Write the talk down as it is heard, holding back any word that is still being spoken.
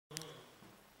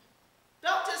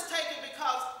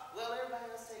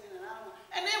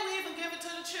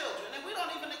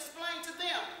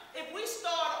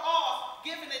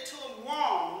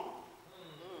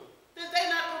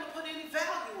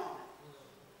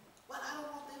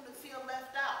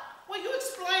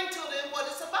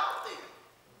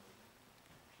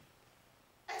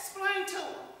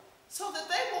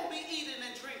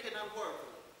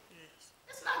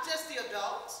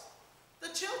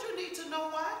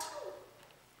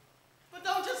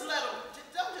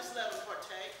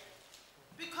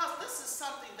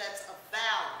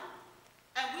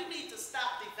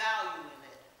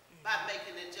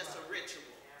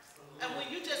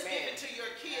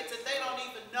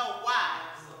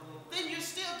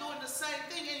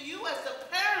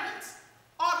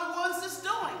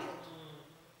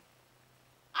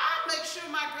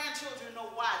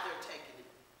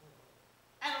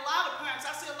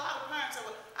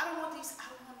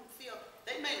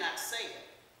say it.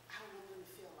 I don't want them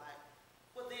to feel like,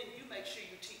 well, then you make sure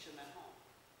you teach them at home.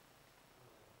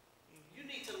 You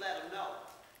need to let them know,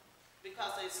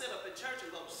 because they sit up in church and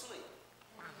go to sleep.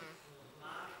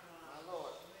 My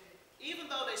Lord. Even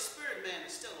though their spirit man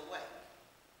is still awake,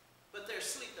 but they're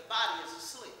asleep, the body is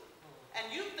asleep. And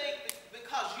you think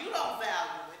because you don't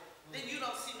value it, then you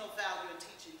don't see no value in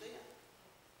teaching them.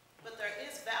 But there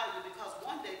is value, because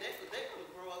one day they're going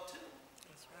to grow up too.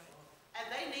 That's right. And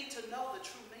they need to know the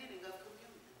true meaning of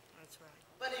communion. That's right.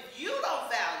 But if you don't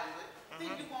value it,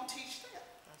 then you won't teach them.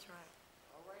 That's right.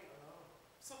 All right.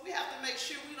 So we have to make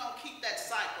sure we don't keep that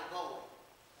cycle going.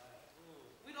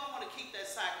 We don't want to keep that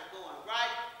cycle going,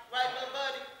 right? Right, little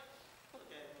buddy? Look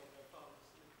at him.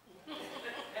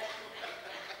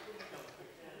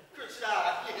 Good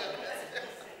job.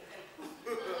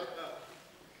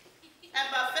 And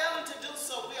by failing to do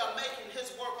so, we are making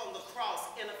his work on the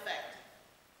cross ineffective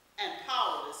and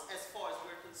powerless as far as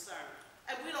we're concerned.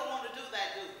 And we don't want to do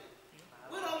that, do we?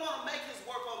 We don't want to make his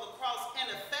work on the cross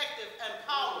ineffective and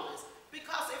powerless,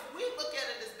 because if we look at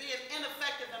it as being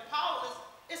ineffective and powerless,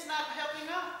 it's not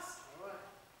helping us.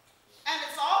 And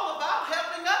it's all about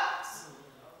helping us.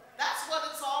 That's what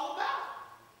it's all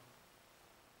about.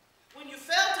 When you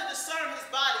fail to discern his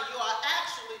body, you are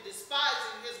actually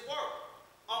despising his work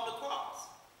on the cross.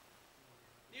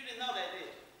 You didn't know that, did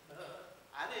you?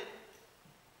 I didn't,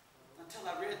 until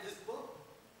I read this book.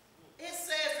 It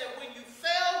says that when you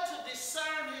fail to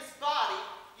discern his body,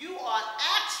 you are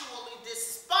actually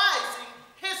despising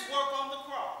his work on the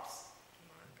cross.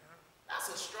 That's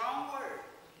a strong word.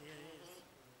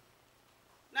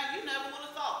 Now, you never would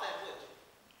have thought that, would you?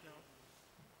 No.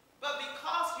 But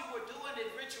because you were doing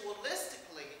it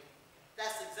ritualistically,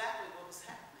 that's exactly what was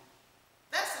happening.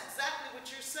 That's exactly what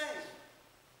you're saying.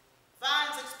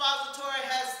 Vine's expository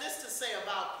has this to say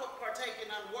about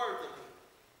partaking unworthily.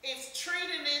 It's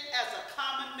treating it as a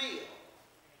common meal.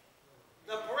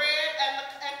 The bread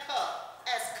and cup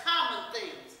as common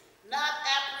things, not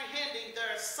apprehending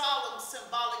their solemn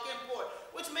symbolic import,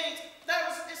 which means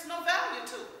it's no value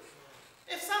to it.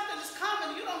 If something is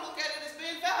common, you don't look at it as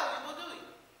being valuable, do you?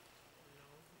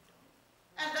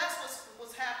 And that's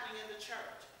what's happening in the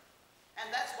church.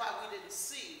 And that's why we didn't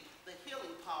see the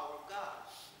healing power of God.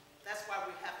 That's why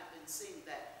we haven't been seeing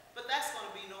that. But that's going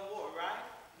to be no more, right?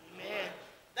 Amen.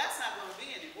 That's not going to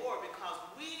be anymore, because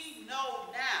we know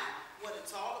now what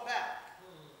it's all about.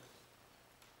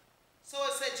 So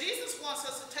it said Jesus wants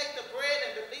us to take the bread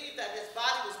and believe that his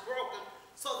body was broken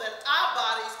so that our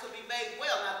bodies could be made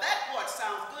well. Now that part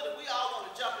sounds good, and we all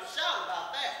want to jump and shout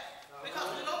about that, because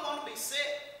we don't want to be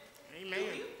sick. Amen. Do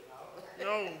you?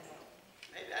 No.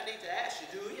 Maybe I need to ask you,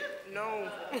 do you?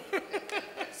 No.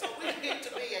 So we need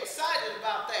to be excited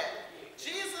about that.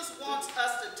 Jesus wants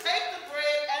us to take the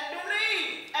bread and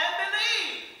believe. And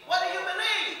believe. What do you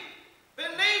believe?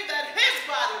 Believe that his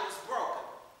body was broken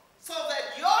so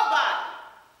that your body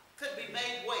could be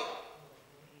made well.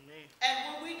 Amen. And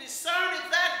when we discern it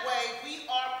that way, we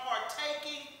are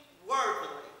partaking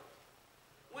worthily.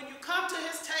 When you come to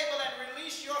his table and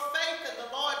release your faith in the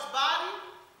Lord's body,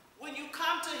 when you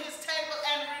come to his table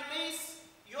and release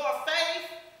your faith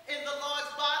in the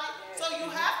Lord's body, so you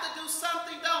have to do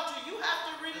something, don't you? You have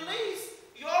to release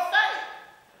your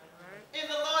faith in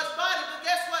the Lord's body. But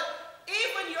guess what?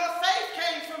 Even your faith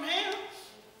came from him.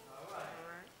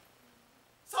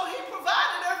 So he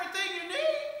provided everything you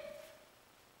need.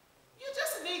 You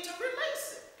just need to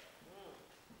release it.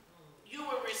 You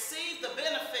will receive the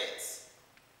benefits.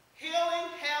 Healing,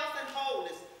 health, and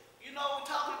wholeness. You know, we're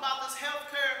talking about this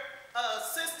healthcare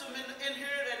system in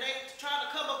here, and they trying to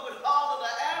come up with all of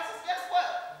the answers. Guess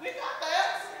what? We got the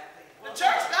answer. The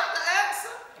church got the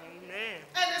answer. Amen.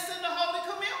 And it's in the Holy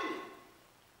Communion.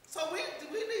 So we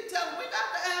need to tell them we got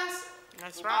the answer.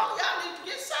 That's All right. y'all need to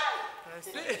get saved. That's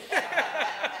it.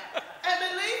 And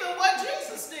believe in what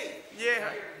Jesus did.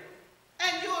 Yeah.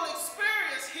 And you will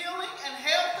experience healing and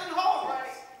health and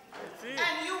wholeness. That's it.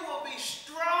 And you will be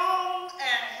strong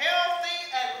and healthy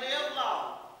and live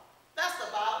long. That's the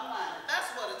bottom line.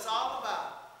 That's what it's all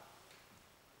about.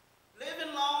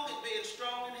 Living long and being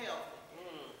strong and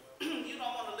healthy. You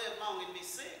don't want to live long and be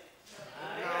sick.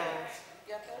 No.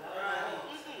 You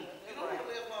don't want to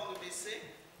live long and be sick.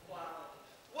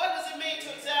 What does it mean to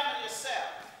examine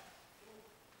yourself?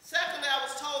 Secondly, I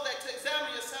was told that to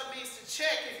examine yourself means to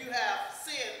check if you have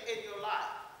sin in your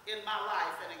life, in my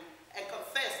life, and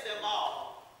confess them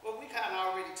all. Well, we kind of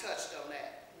already touched on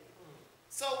that.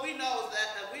 So we know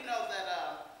that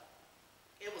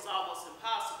it was almost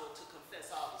impossible to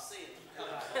confess all the sins,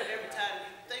 because every time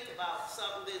you think about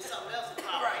something, then something else will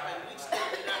pop up, and we still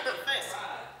be not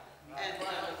confessing. And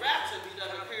the rapture be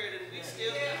done occurred, and we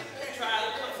still be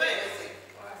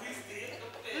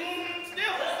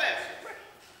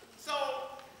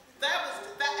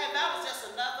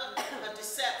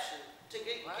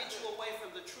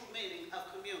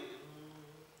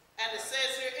And it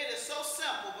says here, it is so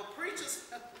simple, but preachers,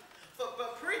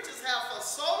 but preachers have for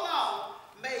so long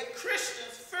made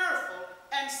Christians fearful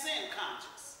and sin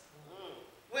conscious.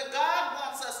 When God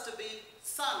wants us to be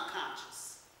son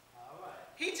conscious.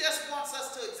 He just wants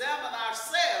us to examine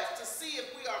ourselves to see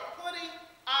if we are putting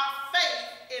our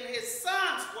faith in his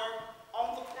son's work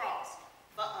on the cross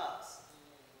for us.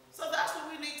 So that's what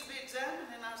we need to be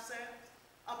examining ourselves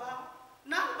about.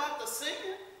 Not about the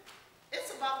sin,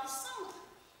 it's about the son.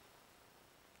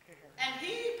 And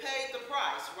he paid the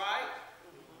price, right?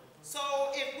 So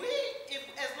if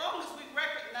as long as we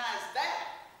recognize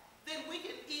that, then we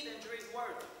can eat and drink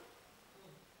worthy.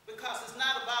 Because it's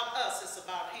not about us, it's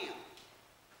about him.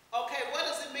 Okay, what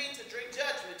does it mean to drink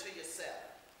judgment to yourself?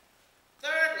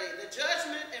 Thirdly, the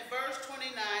judgment in verse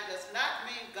 29 does not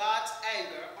mean God's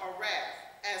anger or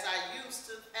wrath, as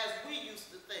we used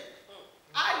to think.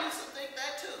 I used to think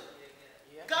that too.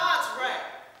 God's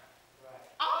wrath.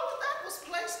 All of that was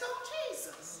placed on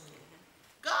Jesus.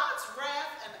 God's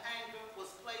wrath and anger was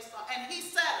placed on, and he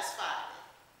satisfied it.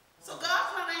 So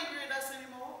God's not angry at us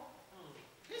anymore.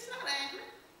 He's not angry.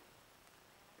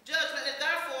 Judgment, and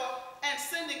therefore, and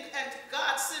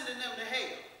God sending them to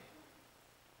hell.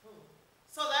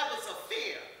 So that was a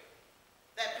fear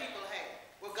that people had.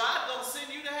 Well, God gonna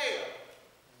send you to hell.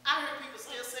 I hear people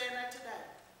still saying that today.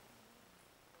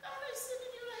 God ain't sending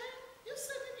you to hell. You're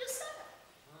sending yourself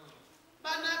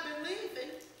by not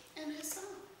believing in his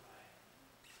son.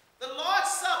 The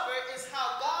Lord's Supper is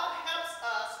how God helps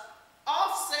us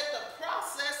offset the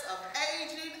process of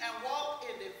aging and walk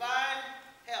in divine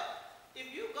health. If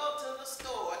you go to the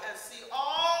store and see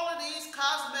all of these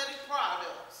cosmetic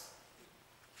products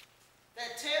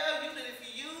that tell you that if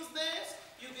you use this,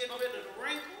 you get rid of the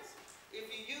wrinkles. If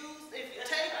you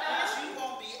take this, you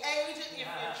won't be aging. If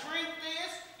you drink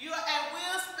this, and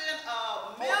we'll spend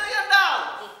 $1 million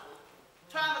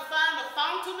trying to find a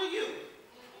fountain of youth.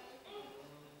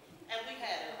 And we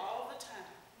had it all the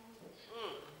time.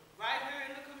 Right here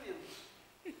in the community.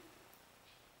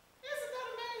 Isn't that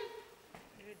amazing?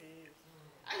 It is.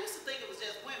 I used to think it was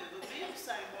just women, but men the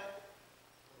same way.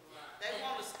 They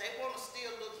want to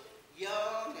still look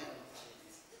young, and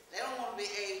they don't want to be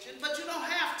aging, but you don't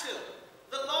have to.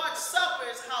 The Lord's Supper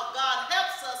is how God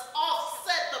helps us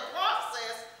offset the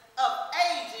process of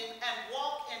aging and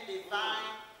walk in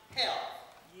divine health.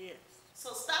 Yes.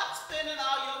 So stop spending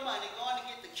all your money going to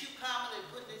get the cucumber and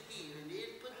putting it here, and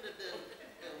then putting the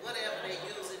whatever they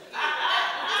use in here,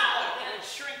 and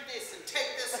shrink this and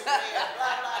take this away, and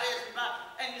blah, blah, this, and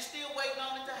blah, and you're still waiting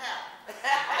on it to happen.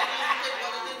 And then you think,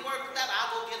 well, it didn't work with that,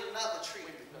 I'll go get another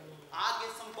treatment. I'll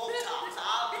get some Botox,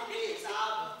 I'll do this,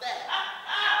 I'll do that.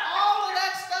 All of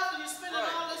that stuff, and you're spending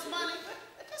all this money,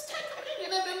 just take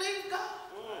opinion and believe God.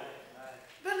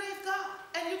 Believe God.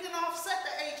 And you can offset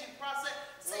the aging process.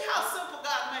 See how simple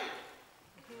God made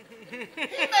it.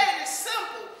 He made it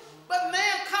simple, but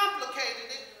man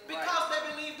complicated it because they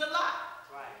believed a lie.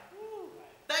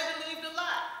 They believed a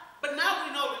lie. But now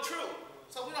we know the truth,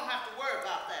 so we don't have to worry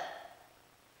about that.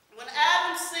 When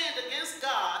Adam sinned against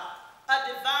God, a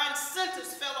divine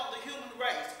sentence fell on the human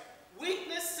race.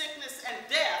 Weakness, sickness, and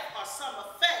death are some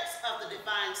effects of the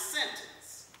divine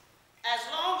sentence. As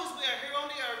long as we are here on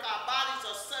the earth, our bodies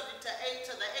are subject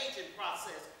to the aging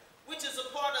process, which is a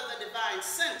part of the divine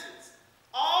sentence.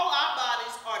 All our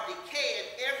bodies are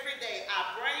decaying every day.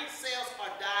 Our brain cells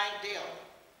are dying daily.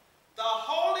 The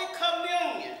Holy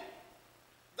Communion,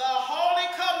 the Holy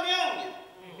Communion,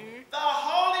 the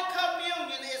Holy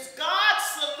Communion is God's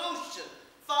solution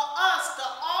for us to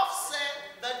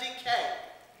offset the decay.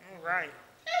 All right.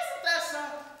 Isn't that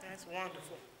something? That's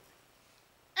wonderful.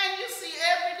 And you see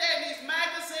every day in these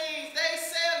magazines, they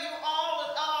sell you all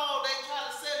in all. They try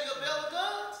to sell you a bill of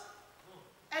goods.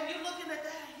 And you're looking at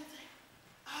that and you think,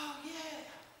 oh, yeah.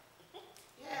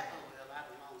 Yeah, oh, well, I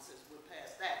don't know since we're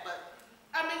past that. But,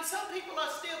 I mean, some people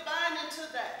are still buying into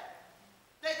that.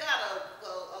 They got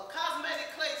a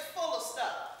cosmetic place full of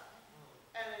stuff.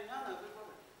 And none of it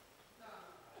working.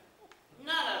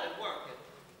 None of it working.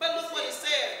 But look what it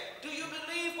said. Do you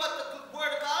believe what the Word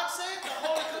of God said? The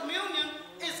Holy Communion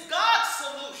is God's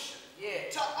solution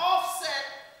to offset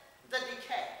the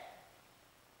decay.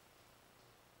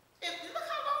 Look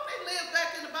how long they lived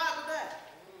back in the Bible day.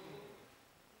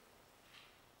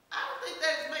 I don't think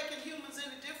they was making humans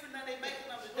any different than they making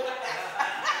them today.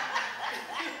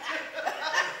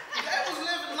 They was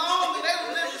living long and they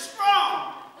was living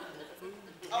strong.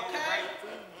 Okay?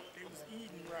 They was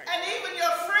eating right. And even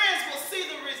your friends will see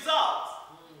the results.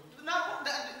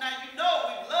 Now you know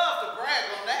we love to brag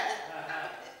on that.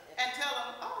 And tell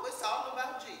them, oh, it's all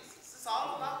about Jesus. It's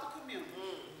all about the community.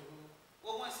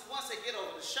 Well, once they get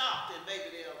over the shock, then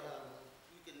maybe they'll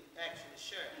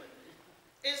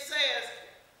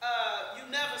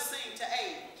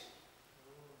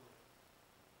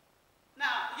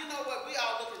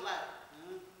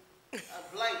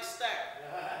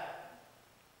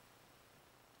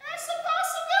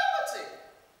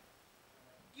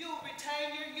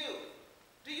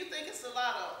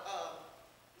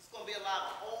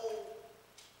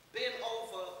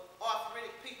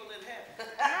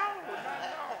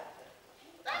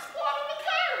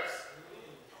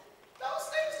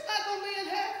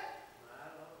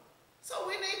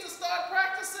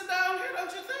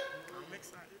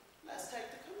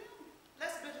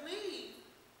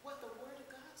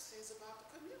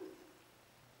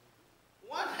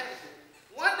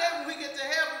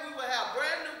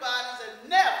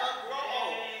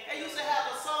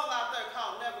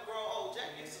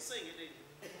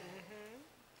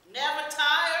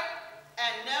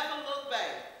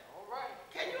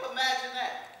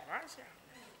Watch out.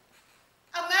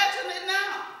 Imagine it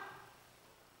now.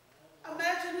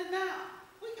 Imagine it now.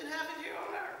 We can have it here on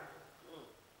earth.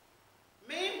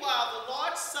 Meanwhile, the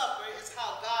Lord's Supper is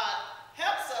how God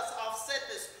helps us offset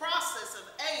this process of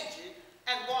aging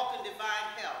and walk in divine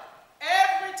health.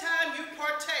 Every time you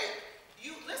partake,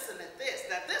 you listen to this.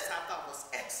 Now this I thought was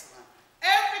excellent.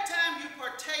 Every time you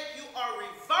partake, you are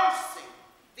reversing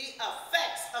the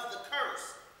effects of the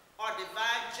curse or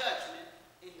divine judgment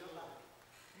in your life.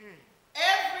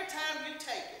 Every time you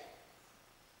take it,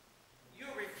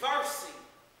 you're reversing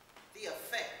the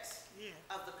effects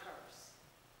of the curse.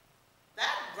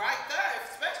 That right there,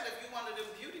 especially if you're one of them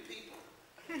beauty people,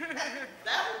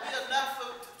 that would be enough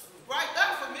right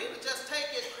there for me to just take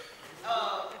it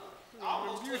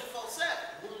almost 24/7.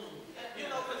 You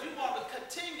know, because you want to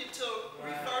continue to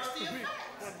reverse the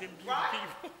effects, right?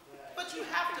 But you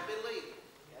have to believe.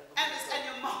 And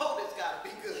your motive's got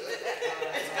to be good.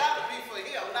 It's got to be for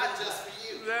him, not just for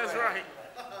you. That's right.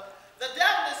 The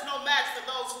devil is no match for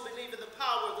those who believe in the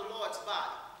power of the Lord's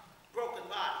body, broken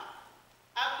body.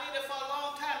 I believe that for a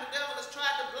long time the devil has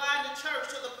tried to blind the church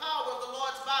to the power of the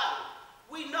Lord's body.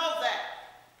 We know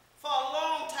that. For a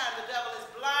long time the devil has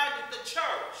blinded the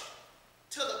church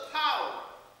to the power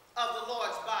of the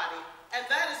Lord's body. And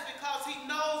that is because he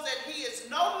knows that he is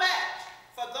no match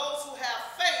for those who have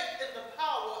faith in the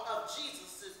power of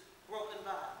Jesus' broken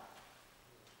body.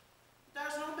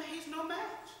 He's no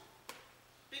match.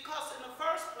 Because in the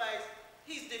first place,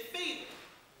 he's defeated.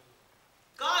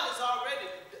 God has already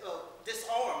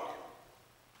disarmed him.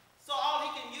 So all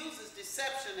he can use is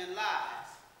deception and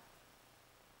lies.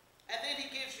 And then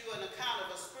he gives you an account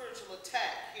of a spiritual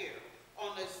attack here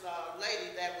on this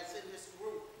lady that was in this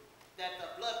group, that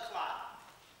the blood clot,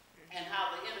 and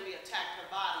how the enemy attacked her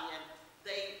body, and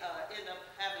they end up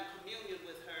having communion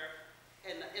with her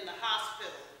in the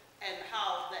hospital, and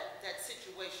how that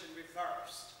situation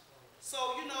reversed. So,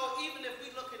 you know, even if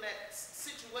we're looking at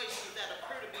situations that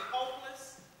appear to be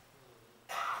hopeless,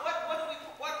 what are we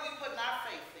putting our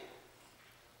faith in?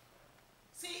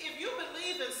 See, if you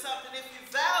believe in something, if you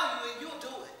value it, you'll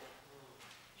do it.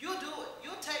 You'll do it.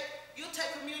 You'll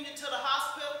take communion to the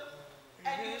hospital,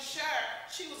 and you share.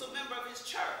 She was a member of his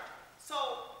church.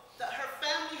 So her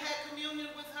family had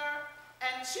communion with her,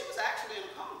 and she was actually in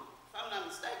a coma. If I'm not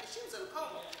mistaken, she was in a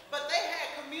coma. But they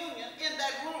had communion in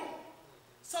that room.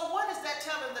 So what is that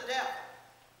telling the devil?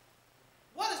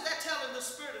 What is that telling the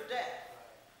spirit of death?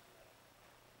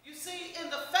 You see, in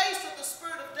the face of the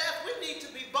spirit of death, we need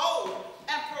to be bold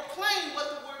and proclaim what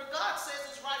the word of God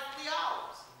says is rightfully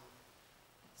ours.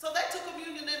 So they took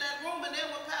communion in that room, and then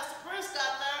when Pastor Prince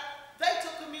got there, they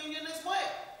took communion as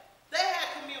well. They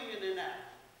had communion in there.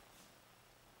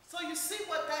 So you see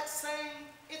what that's saying?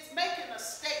 It's making a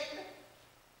statement.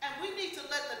 And we need to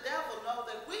let the devil know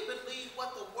that we believe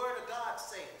what the word of God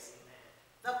says.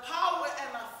 The power and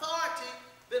authority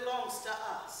belongs to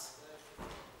us.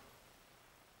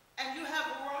 And you have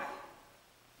a right.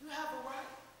 You have a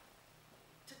right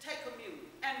to take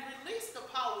communion and release the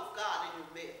power of God in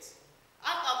your midst.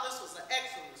 I thought this was an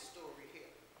excellent story here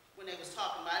when they was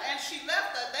talking about it. And she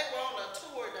left that they were on a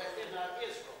tour in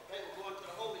Israel. They were going to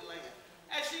the Holy Land.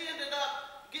 And she ended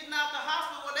up getting out the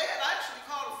hospital. Well, they had actually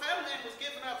called a family and was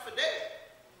giving up for dead.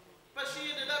 But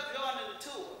she ended up joining the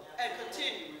tour and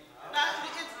continuing. Now,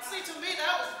 see, to me,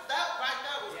 that right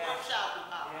there was worth shouting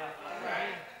about.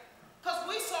 Because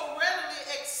we so readily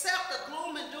accept the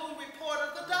gloom and doom report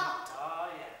of the doctor.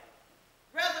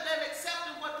 Rather than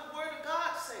accepting what the word of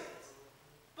God says.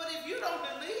 But if you don't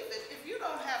believe it, if you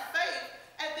don't have faith,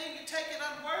 and then you take it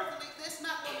unworthily, it's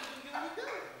not going to do you any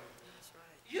good.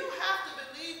 You have to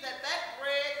believe that that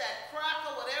bread, that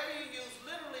cracker, whatever you use,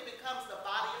 literally becomes the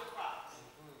body of Christ.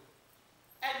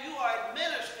 And you are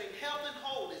administering health and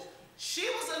wholeness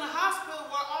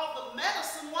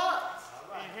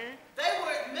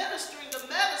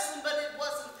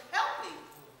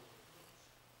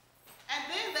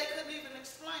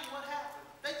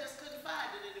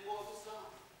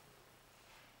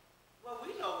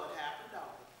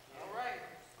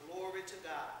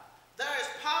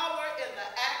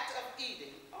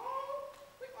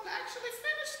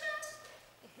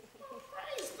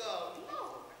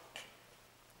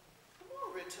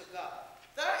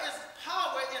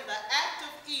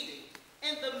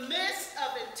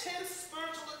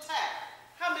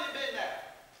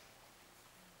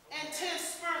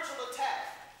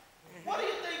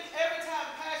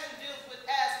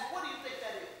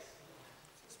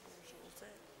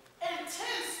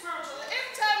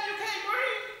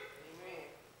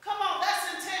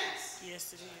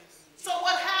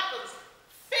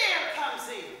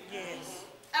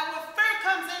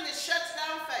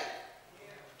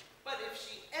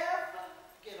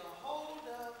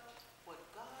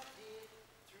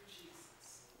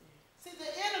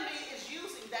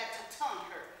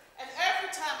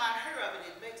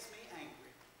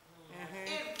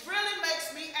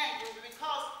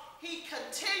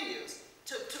continues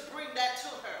to bring that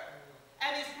to her.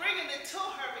 And he's bringing it to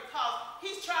her because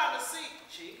he's trying to see,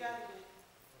 she ain't got it yet.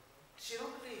 She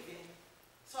don't believe it.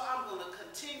 So I'm going to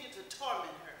continue to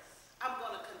torment her. I'm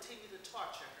going to continue to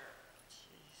torture her.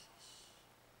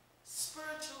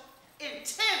 Spiritual,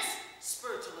 intense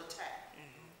spiritual attack.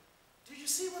 Do you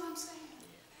see what I'm saying?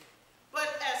 But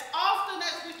as often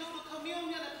as we do the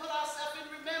communion and put ourselves in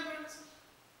remembrance,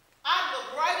 I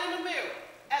look right in the mirror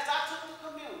as I took the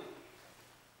communion.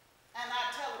 And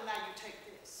I tell him, now you take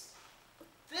this.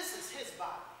 This is his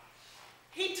body.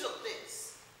 He took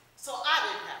this. So I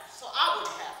wouldn't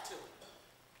have to.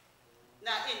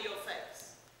 Now in your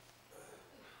face.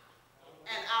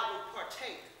 And I will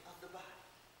partake of the body.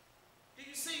 Do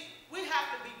you see? We have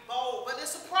to be bold, but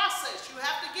it's a process. You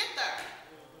have to get there.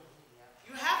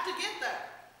 You have to get there.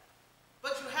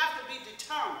 But you have to be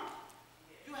determined.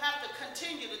 You have to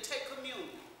continue to take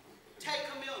communion. Take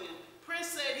communion.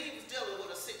 Prince said he was dealing with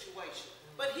a situation,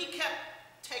 but he kept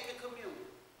taking communion.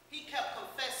 He kept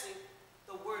confessing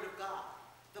the word of God,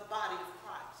 the body of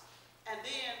Christ. And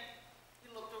then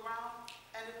he looked around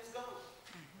and it was gone.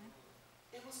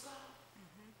 It was gone.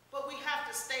 But we have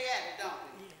to stay at it, don't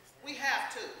we? We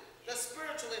have to. The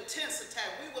spiritual intense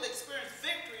attack, we will experience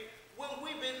victory when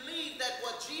we believe that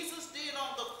what Jesus did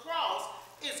on the cross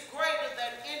is greater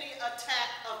than any attack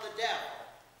of the devil.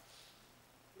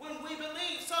 When we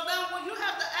believe. So now when you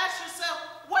have to ask yourself,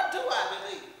 what do I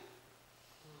believe?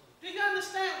 Do you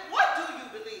understand? What do you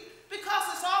believe? Because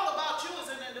it's all about you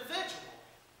as an individual.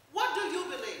 What do you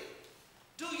believe?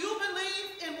 Do you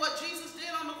believe in what Jesus did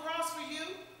on the cross for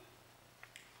you?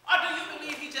 Or do you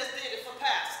believe he just did it for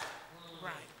Pastor?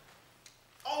 Right.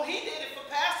 Oh, he did it for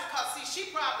Pastor because, see, she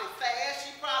probably fast,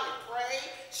 she probably prayed,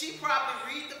 she probably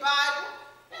read the Bible.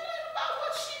 It ain't about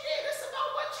what she did, it's about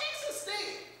what Jesus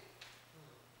did.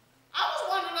 I was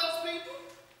one of those people.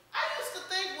 I used to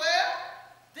think, well,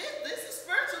 this is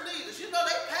spiritual leaders. You know,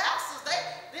 they pastors, they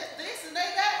this and they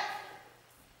that.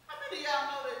 How many of y'all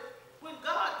know that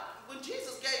when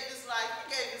Jesus gave his life,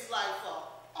 he gave his life for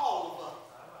all of us?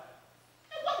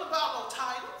 It wasn't about no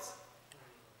titles.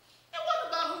 It wasn't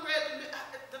about who read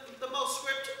the most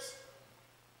scriptures.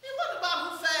 It wasn't about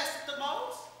who fasted the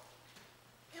most.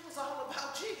 It was all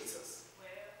about Jesus.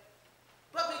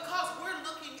 But because we're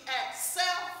looking at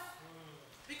self,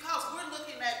 because we're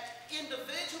looking at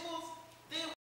individuals,